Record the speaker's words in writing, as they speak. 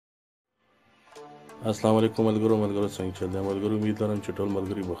अस्सलाम वालेकुम मलगरो څنګه چل دی ملګرو امید لرم چې ټول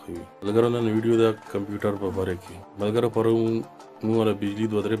ملګری بخوي ملګرو نن ویډیو د کمپیوټر په باره کې ملګرو پرو موږ له بجلی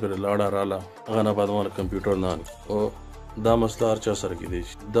دوه درې پر لاړه رااله هغه نه بعد مال کمپیوټر نه او دا مسله هر چا سره کې دی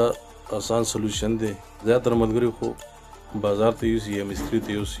دا آسان سولوشن دی زیاتره ملګری خو بازار ته یوسي یا مستری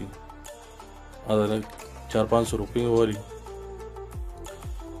ته یوسي دا 400-500 روپۍ وری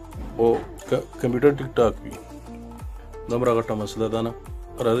او کمپیوټر ټیک ټاک وي دومره غټه مسله ده نه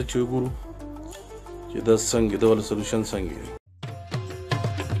راځي چې وګورو چې دا څنګه د ول سولوشن څنګه دی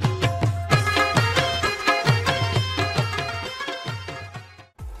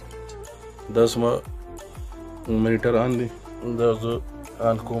دا سم مانیټر آن دی دا زه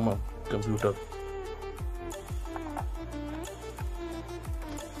آن کوم کمپیوټر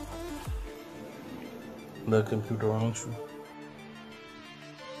دا کمپیوټر آن شو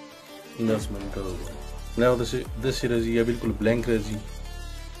دا سم مانیټر وګورئ نه داسې راځي یا بالکل بلینک راځي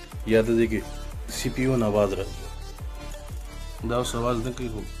یا د دې کې سی پی یو نه आवाज راځي دا اوس आवाज نه کوي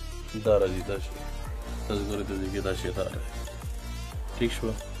دا راځي دا شي تاسو ګورئ د دې کې دا شي دا راځي ٹھیک شو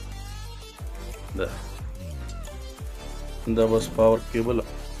دا بس پاور کیبل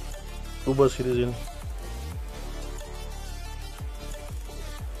او بس راځي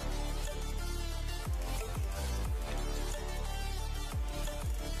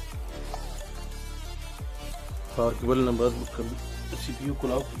पावर केबल नंबर सीपीयू को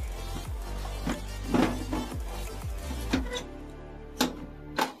लाओ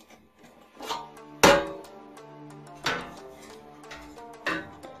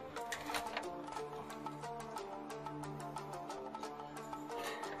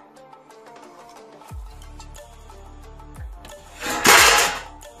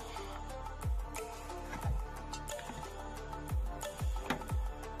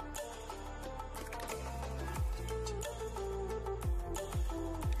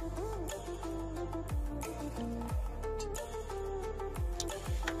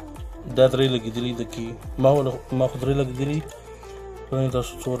دا درې لګېدلي د کې ما خو درې لګېدلي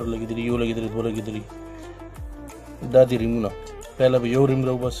تاسو څومره لګېدلي یو لګېدلي دوه لګېدلي دا دي ریمونه پهله به یو ریم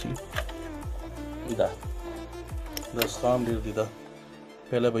راوباسي دا سخام ډېر دی دا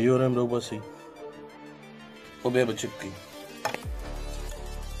پهله به یو ریم راوباسي او بیا به چک کوي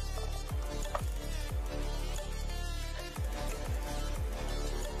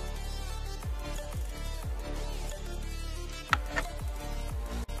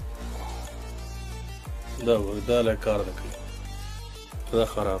دا له کار نه کوي دا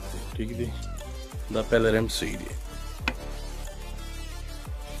خراب دی ٹھیک دی دا پہلے ریم صحیح دی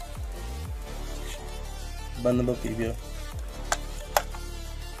بند به کی بیا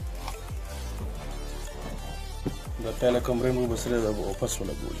دا پہلے کمرے میں بسره دا واپس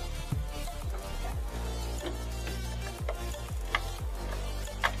ولګول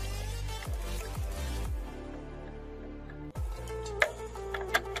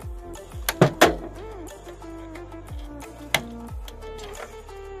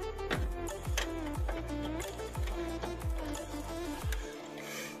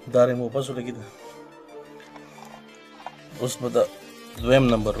دارې مو واپس ولګېده اوس به دا دویم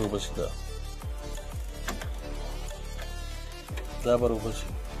نمبر روبسي دا به روبسي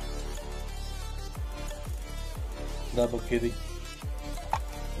دا به کېدی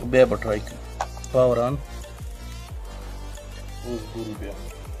بیا به ټرای کړي پاور آن اوس ګورو بیا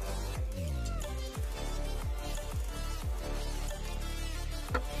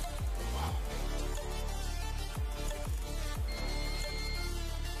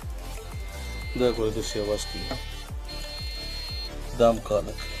دا ګورئ داسې आवाज کوي دا هم کار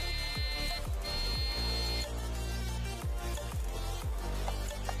نه کوي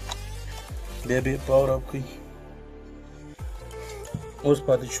بیا به پاور اپ کوي اوس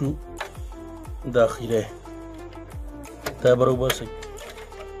پاتې شو دا اخیری دا به راوباسئ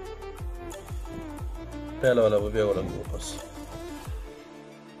پهله والا به بیا ولګوو واپس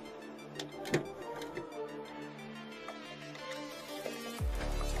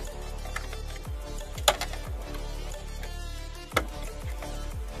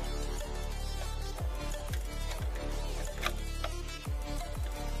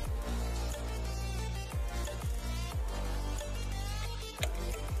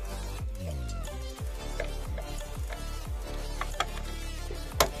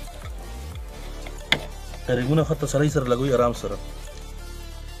ریمونه خط سړی سره لګوي آرام سره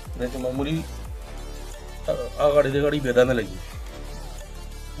دا چې معمولی اغاړې د غاړې بیا دا نه لګي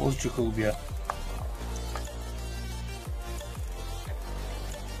اوس چې کوو بیا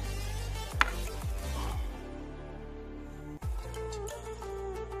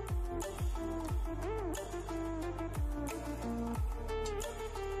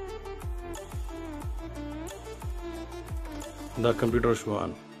دا کمپیوټر شو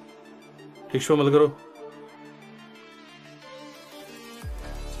آن ٹھیک شو ملګرو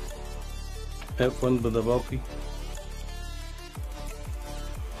F1 به دباو کړئ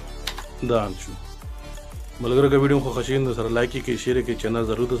دا آن شو ملګرو که ویډیو خو خوښ شي نو سره لایک کړئ شیر کړئ چینل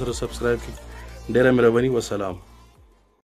ضرور سره سبسکرایب کړئ ډیره مهرباني والسلام